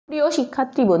প্রিয়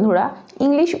শিক্ষার্থী বন্ধুরা,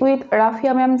 ইংলিশ উইথ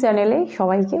রাফিয়া ম্যাম চ্যানেলে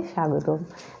সবাইকে স্বাগতম।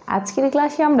 আজকের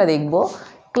ক্লাসে আমরা দেখব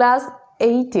ক্লাস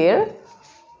 8-এর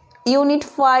ইউনিট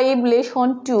 5 লেসন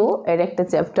 2 এর একটা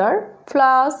চ্যাপ্টার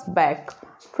ফ্ল্যাশব্যাক।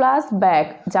 ফ্ল্যাশব্যাক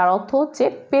যার অর্থ হচ্ছে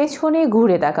পেছনে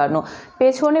ঘুরে তাকানো।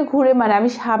 পেছনে ঘুরে মানে আমি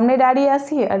সামনে দাঁড়িয়ে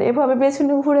আছি আর এভাবে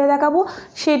পেছনে ঘুরে তাকাবো,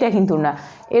 সেটা কিন্তু না।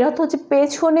 এর অর্থ হচ্ছে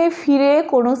পেছনে ফিরে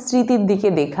কোনো স্মৃতির দিকে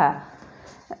দেখা।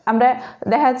 আমরা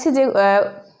দেখা যাচ্ছে যে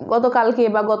গতকালকে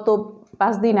বা গত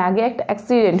 5 দিন আগে একটা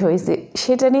অ্যাক্সিডেন্ট হয়েছে,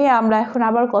 সেটা নিয়ে আমরা এখন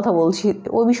আবার কথা বলছি,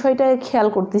 ওই বিষয়টা খেয়াল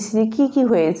করতেছি যে কী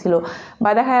হয়েছিল। বা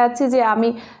দেখা যাচ্ছে যে আমি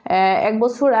 1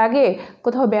 বছর আগে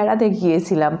কোথাও বেড়াতে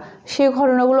গিয়েছিলাম, সেই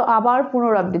ঘটনাগুলো আবার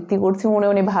পুনরাবৃত্তি করছি, মনে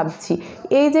মনে ভাবছি।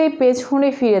 এই যে পেছনে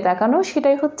ফিরে তাকানো,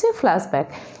 সেটাই হচ্ছে ফ্ল্যাশব্যাক।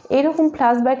 এরকম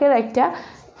ফ্ল্যাশব্যাকের একটা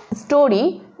স্টোরি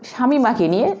শামিমাকে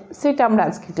নিয়ে, সেটা আমরা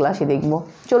আজকে ক্লাসে দেখব।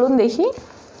 চলুন দেখি।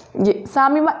 যে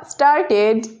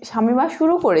শামিমা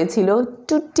শুরু করেছিল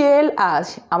টু টেল আস,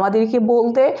 আমাদেরকে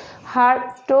বলতে হার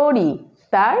স্টোরি,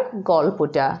 তার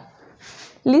গল্পটা।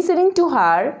 লিসেনিং টু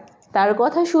হার, তার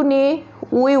কথা শুনে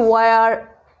উই ওয়ার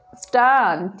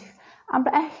স্টান্ট,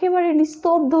 আমরা একেবারে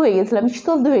নিস্তব্ধ হয়ে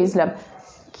গেছিলাম।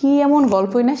 কি এমন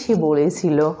গল্পই না সে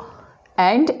বলেছিল।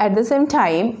 And at the same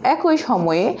time, একই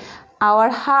সময়ে আওয়ার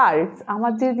হার্টস,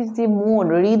 আমাদের যে মন,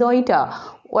 হৃদয়টা,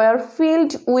 ওয়ার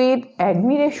ফিল্ড উইথ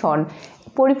অ্যাডমিরেশন,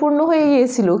 পরিপূর্ণ হয়ে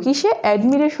গিয়েছিল কিসে?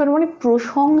 অ্যাডমিরেশন মানে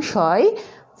প্রশংসায়,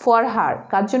 ফর হার,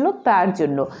 কার জন্য? তার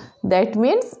জন্য। দ্যাট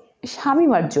মিনস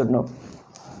শামিমার জন্য।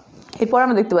 এরপর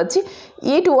আমরা দেখতে পাচ্ছি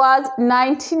ইট ওয়াজ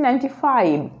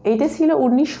 1995, এটা ছিল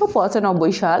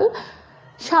 1995 সাল।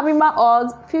 শামিমা ওয়াজ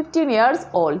 15 ইয়ার্স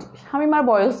ওল্ড, শামিমার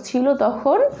বয়স ছিল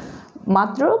তখন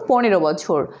মাত্র 15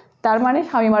 বছর। তার মানে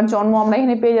শামিমার জন্ম আমরা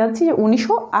এখানে পেয়ে যাচ্ছি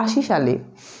 1980 সালে।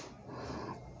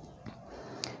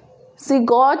 She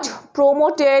got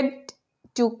promoted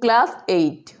to class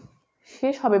 8, সে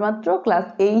সবেমাত্র ক্লাস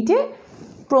 8-এ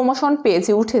প্রমোশন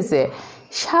পেয়েছে, উঠেছে।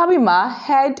 Shamima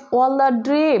had all the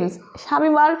dreams,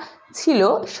 শামিমার ছিল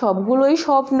সবগুলোই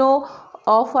স্বপ্ন।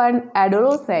 অফ অ্যান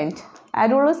অ্যাডোলেসেন্ট,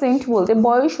 অ্যাডোলেসেন্ট বলতে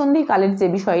বয়ঃসন্ধিকালের যে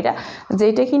বিষয়টা,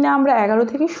 যেটা কিনা আমরা 11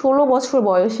 থেকে 16 বছর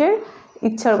বয়সের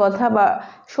ইচ্ছার কথা, বা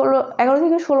 11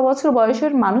 থেকে 16 বছর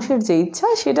বয়সের মানুষের যে ইচ্ছা,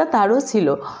 সেটা তারও ছিল।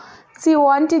 She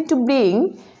wanted to bring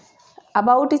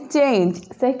about a change,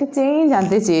 সে একটা চেঞ্জ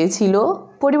আনতে চেয়েছিল,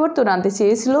 পরিবর্তন আনতে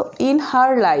চেয়েছিল ইন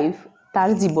হার লাইফ, তার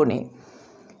জীবনে।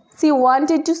 She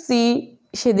wanted to see,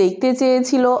 সে দেখতে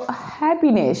চেয়েছিল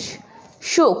হ্যাপিনেস,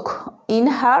 সুখ, ইন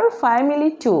হার ফ্যামিলি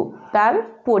টু, তার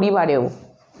পরিবারেও।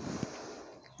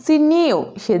 She knew,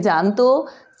 সে জানতো,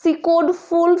 she could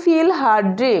fulfill her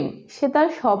dream, সে তার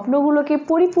স্বপ্নগুলোকে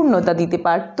পরিপূর্ণতা দিতে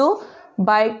পারত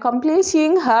by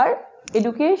completing her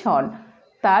education,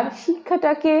 তার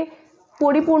শিক্ষাটাকে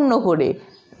পরিপূর্ণ করে।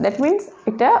 দ্যাট মিনস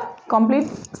একটা কমপ্লিট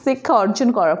শিক্ষা অর্জন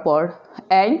করার পর।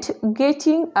 And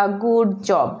getting a good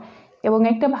job, এবং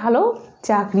একটা ভালো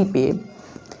চাকরি পেয়ে।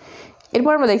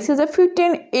 এরপর আমরা দেখছি যে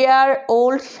 15 year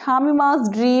old Shamima's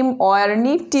dream war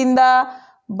নিপড in the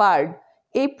bird,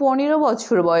 এই 15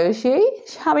 বছর বয়সেই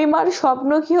শামিমার স্বপ্ন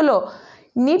কি হলো?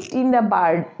 নিপড ইন দ্য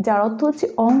বার্ড, যার অর্থ হচ্ছে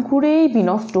অঙ্কুরেই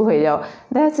বিনষ্ট হয়ে যাওয়া।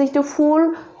 দেখা যাচ্ছে একটু ফুল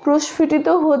প্রস্ফুটিত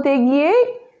হতে গিয়ে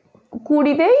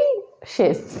কুড়িতেই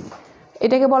শেষ,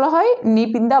 এটাকে বলা হয়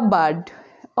নিপ ইন দ্য বার্ড,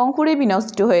 অঙ্কুরে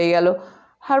বিনষ্ট হয়ে গেল।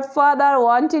 Her father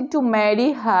wanted to marry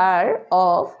her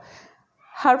of,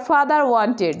 her father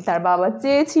wanted, তার বাবা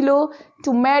চেয়েছিল, টু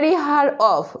ম্যারি হার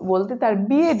অফ বলতে তার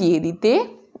বিয়ে দিয়ে দিতে,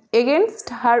 এগেনস্ট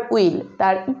হার উইল,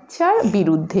 তার ইচ্ছার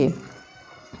বিরুদ্ধে।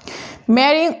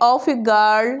 ম্যারিং অফ এ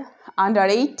গার্ল আন্ডার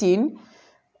 18,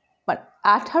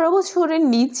 18 বছরের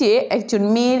নিচে একজন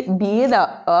মেয়ের বিয়ে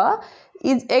দেওয়া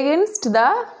is against the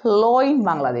law in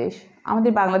Bangladesh,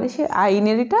 আমাদের বাংলাদেশের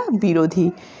আইনের এটা বিরোধী।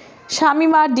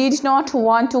 Shamima did not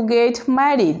want to get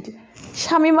married,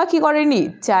 Shamima কি করেনি?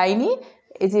 চায়নি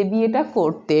এই যে বিয়েটা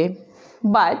করতে।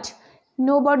 But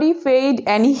nobody paid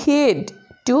any head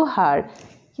to her,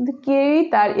 কিন্তু কেউই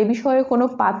তার এ বিষয়ে কোনো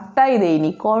পাত্তাই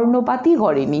দেয়নি, কর্ণপাতই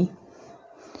করেনি।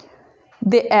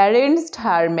 দে অ্যারেঞ্জড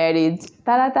হার ম্যারেজ,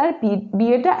 তারা তার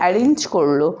বিয়েটা অ্যারেঞ্জ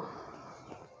করলো।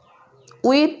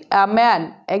 উইথ আ ম্যান,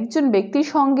 একজন ব্যক্তির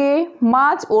সঙ্গে,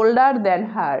 মাচ ওল্ডার দ্যান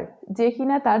হার, যে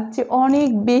কিনা তার চেয়ে অনেক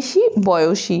বেশি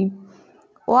বয়সী।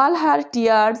 অল হার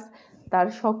টিয়ার্স, তার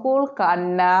সকল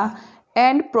কান্না,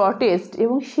 অ্যান্ড প্রটেস্ট,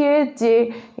 এবং সে যে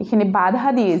এখানে বাধা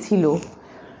দিয়েছিল,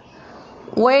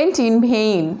 went in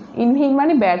vein, in vein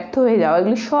মানে ব্যর্থ হয়ে যাওয়া,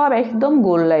 এগুলো সব একদম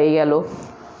গোল লাগে গেল।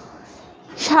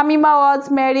 শামিমা ওয়াজ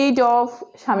ম্যারিড অফ,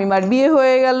 শামিমার বিয়ে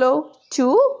হয়ে গেল টু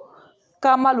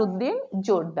কামাল উদ্দিন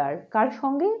জোরদার, কার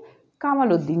সঙ্গে? কামাল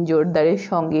উদ্দিন জোরদারের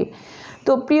সঙ্গে।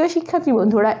 তো প্রিয় শিক্ষার্থী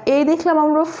বন্ধুরা, এই দেখলাম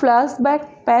আমরা ফ্ল্যাশব্যাক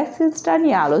প্যাসেজটা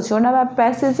নিয়ে আলোচনা বা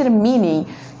প্যাসেজের মিনিং।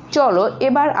 চলো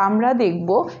এবার আমরা দেখব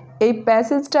এই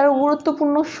প্যাসেজটার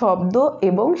গুরুত্বপূর্ণ শব্দ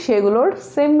এবং সেগুলোর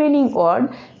সেম মিনিং ওয়ার্ড,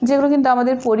 যেগুলো কিন্তু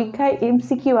আমাদের পরীক্ষায়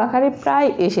এমসিকিউ আকারে প্রায়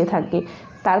এসে থাকে।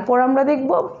 তারপর আমরা দেখব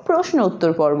প্রশ্ন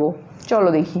উত্তর পর্ব। চলো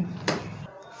দেখি।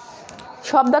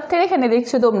 শব্দার্থের এখানে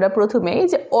দেখছো তোমরা প্রথমেই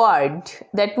যে ওয়ার্ড,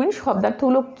 দ্যাট মিনস শব্দার্থ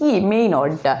হলো কি, মেইন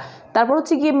ওয়ার্ডটা। তারপর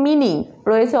হচ্ছে গিয়ে মিনিং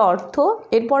রয়েছে অর্থ,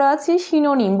 এরপর আছে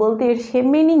সিনোনিম বলতে এর সেম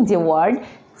মিনিং যে ওয়ার্ড,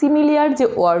 সিমিলিয়ার যে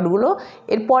ওয়ার্ডগুলো।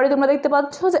 এরপরে তোমরা দেখতে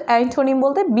পাচ্ছ যে অ্যান্টোনিম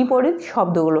বলতে বিপরীত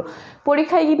শব্দগুলো।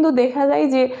 পরীক্ষায় কিন্তু দেখা যায়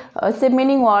যে সেম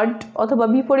মিনিং ওয়ার্ড অথবা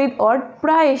বিপরীত ওয়ার্ড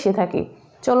প্রায় এসে থাকে।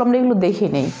 চলো আমরা এগুলো দেখে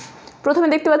নেই। প্রথমে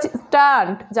দেখতে পাচ্ছি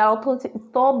স্টান্ট, যার অর্থ হচ্ছে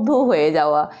স্তব্ধ হয়ে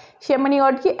যাওয়া। সে মানে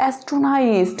ওয়ার্ড কি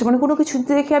অ্যাস্ট্রোনাইজড, মানে কোনো কিছু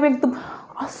দেখে আমি একদম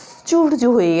আশ্চর্য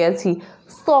হয়ে গেছি,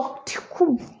 শকড, খুব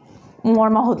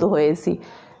মর্মাহত হয়েছি।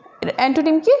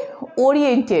 অ্যান্টোনিম কি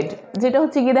ওরিয়েন্টেড, যেটা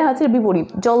হচ্ছে গিয়ে দেখা যাচ্ছে বিপরীত,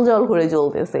 জল জল করে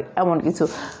জ্বলতেছে এমন কিছু।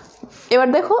 এবার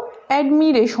দেখো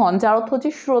অ্যাডমিরেশন, যার অর্থ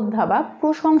হচ্ছে শ্রদ্ধা বা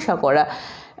প্রশংসা করা।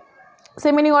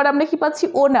 সেম মিনিং ওয়ার্ড আমরা কি পাচ্ছি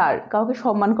ওনার, কাউকে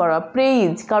সম্মান করা,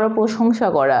 প্রেইজ, কারো প্রশংসা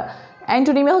করা।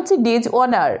 অ্যান্টোনিমে হচ্ছে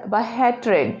ডিসঅনার বা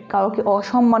হ্যাট্রেড, কাউকে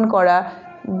অসম্মান করা,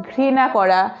 ঘৃণা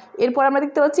করা। এরপর আমরা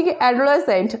দেখতে পাচ্ছি কি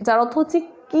অ্যাডোলেসেন্ট, যার অর্থ হচ্ছে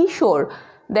কিশোর,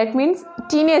 দ্যাট মিনস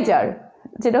টিনেজার,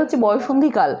 যেটা হচ্ছে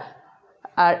বয়সন্ধিকাল।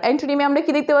 আর অ্যান্টোনিমে আমরা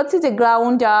কি দেখতে পাচ্ছি যে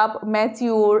গ্রাউন্ড আপ,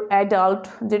 ম্যাচিউর, অ্যাডাল্ট,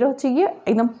 যেটা হচ্ছে গিয়ে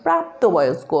একদম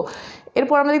প্রাপ্তবয়স্ক।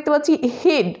 এরপর আমরা দেখতে পাচ্ছি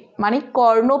হেড মানে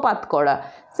কর্ণপাত করা।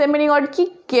 সেম মিনিং ওয়ার্ড কি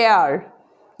কেয়ার,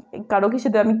 কারো কিছু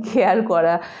আমি কেয়ার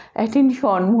করা,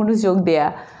 অ্যাটেনশন, মনোযোগ দেয়া।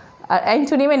 আর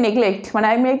অ্যান্টোনিমে নেগলেক্ট মানে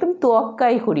আমি একদম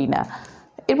তোয়াক্কাই করি না।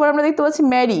 এরপর আমরা দেখতে পাচ্ছি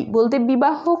ম্যারি বলতে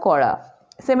বিবাহ করা।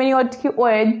 সেম মিনিং ওয়ার্ড কি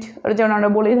ওয়েড, যেমন আমরা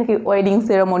বলেই থাকি ওয়েডিং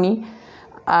সেরেমনি।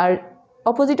 আর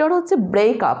অপোজিটর হচ্ছে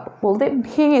ব্রেকআপ বলতে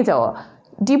ভেঙে যাওয়া,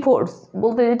 ডিভোর্স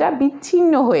বলতে যেটা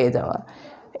বিচ্ছিন্ন হয়ে যাওয়া।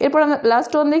 এরপর আমরা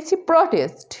লাস্ট ওয়ান দেখছি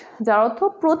প্রটেস্ট, যার অর্থ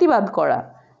প্রতিবাদ করা।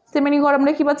 সেম মিনিং ওয়ার্ড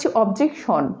আমরা কি পাচ্ছি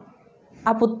অবজেকশন,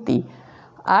 আপত্তি।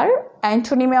 আর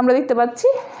অ্যান্টোনিমে আমরা দেখতে পাচ্ছি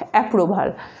অ্যাপ্রুভাল।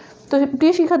 তো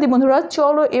প্রিয় শিক্ষার্থী বন্ধুরা,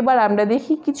 চলো এবার আমরা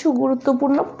দেখি কিছু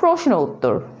গুরুত্বপূর্ণ প্রশ্ন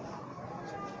উত্তর।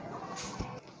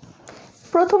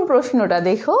 প্রথম প্রশ্নটা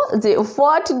দেখো যে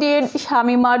what did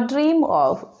Shamima dream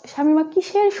of, Shamima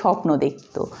কিসের স্বপ্ন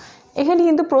দেখত। এখানে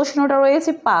কিন্তু প্রশ্নটা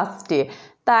রয়েছে পাস্টে,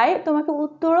 তাই তোমাকে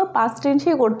উত্তরও পাস্ট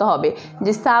টেন্সে করতে হবে।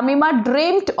 যে Shamima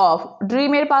dreamed of,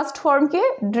 ড্রিমের past ফর্মকে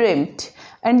dreamed,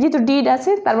 and যেহেতু ডিড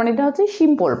আছে তার মানে এটা হচ্ছে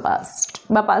সিম্পল পাস্ট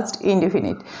বা পাস্ট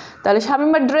ইনডিফিনিট। তাহলে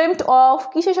শামিমা ড্রিমড অফ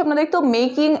কিসের স্বপ্ন দেখতো,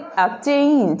 মেকিং আ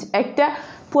চেঞ্জ, একটা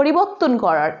পরিবর্তন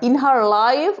করার, in her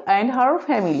life and her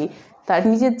family, তার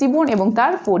নিজের জীবন এবং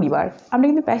তার পরিবার। আমরা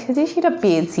কিন্তু প্যাসেজে সেটা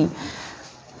পেয়েছি।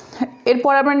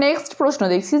 এরপর আমরা নেক্সট প্রশ্ন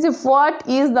দেখছি যে what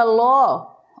is the law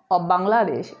of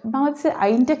Bangladesh, বাংলাদেশের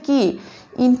আইনটা কি,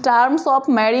 in terms of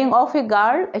ম্যারিং of a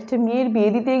girl, একটা মেয়ের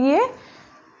বিয়ে দিতে গিয়ে।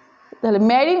 তাহলে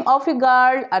ম্যারিং অফ এ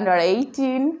গার্ল আন্ডার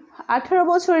 18, 18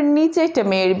 বছরের নিচে একটা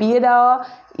মেয়ের বিয়ে দেওয়া,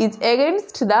 is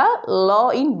against the law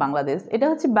in Bangladesh, এটা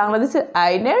হচ্ছে বাংলাদেশের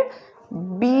আইনের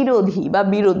বিরোধী বা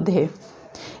বিরুদ্ধে।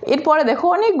 এরপরে দেখো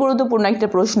অনেক গুরুত্বপূর্ণ একটা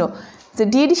প্রশ্ন যে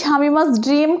did Shamima's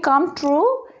dream come true,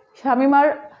 শামিমার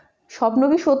স্বপ্ন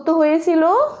কি সত্য হয়েছিল।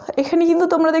 এখানে কিন্তু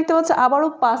তোমরা দেখতে পাচ্ছ আবারও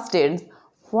পাস্ট টেন্স,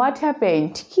 হোয়াট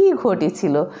হ্যাপেন্ড, কি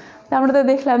ঘটেছিল। আমরা তো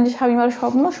দেখলাম যে শামিমার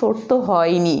স্বপ্ন সত্য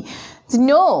হয়নি।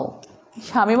 No,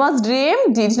 Shamima's dream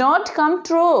did not come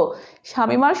true,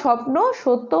 শামিমার স্বপ্ন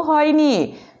সত্য হয়নি।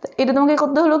 এটা তোমাকে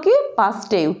করতে হলো কি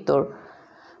পাস্টে উত্তর।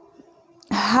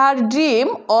 হার dream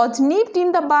was নিপড in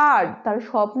the bud, তার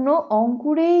স্বপ্ন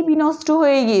অঙ্কুরেই বিনষ্ট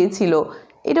হয়ে গিয়েছিল,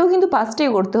 এটাও কিন্তু পাস্টেই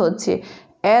করতে হচ্ছে।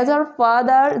 অ্যাজ আর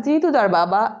ফাদার, যেহেতু তার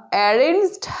বাবা,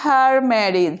 অ্যারেঞ্জড হার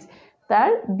ম্যারেজ, তার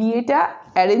বিয়েটা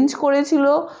অ্যারেঞ্জ করেছিল।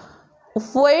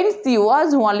 when she was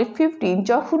only 15,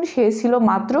 যখন সে ছিল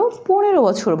মাত্র 15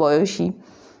 বছর বয়সী।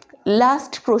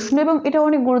 লাস্ট প্রশ্ন, এবং এটা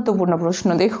অনেক গুরুত্বপূর্ণ প্রশ্ন,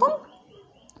 দেখুন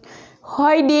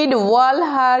why did all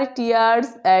her tears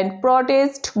and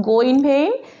protest go in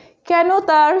vain, কেন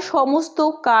তার সমস্ত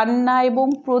কান্না এবং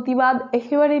প্রতিবাদ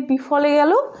একেবারে বিফলে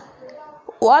গেল।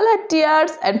 all her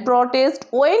tears and protest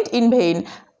went in vain,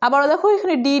 আবারও দেখো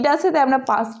এখানে ডিড আছে তাই আমরা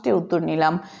পাস্টে উত্তর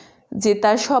নিলাম যে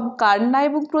তার সব কান্না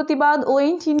এবং প্রতিবাদ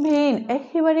went in vain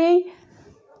একেবারেই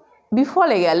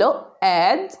বিফলে গেল।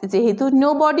 as যেহেতু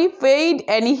nobody paid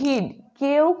any heed,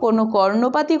 কেউ কোনো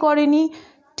কর্ণপাতই করেনি,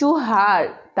 to her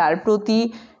তার প্রতি,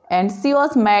 অ্যান্ড সি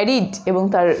ওয়াজ ম্যারিড এবং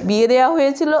তার বিয়ে দেওয়া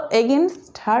হয়েছিল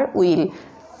এগেনস্ট হার উইল,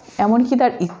 এমনকি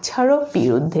তার ইচ্ছারও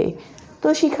বিরুদ্ধে। তো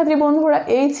শিক্ষার্থী বন্ধুরা,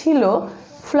 এই ছিল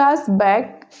ফ্ল্যাশব্যাক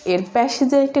এর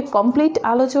প্যাসেজের একটা কমপ্লিট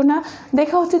আলোচনা।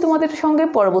 দেখা হচ্ছে তোমাদের সঙ্গে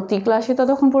পরবর্তী ক্লাসে,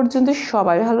 ততক্ষণ পর্যন্ত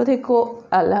সবাই ভালো থেকো,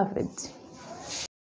 আল্লাহ হাফেজ।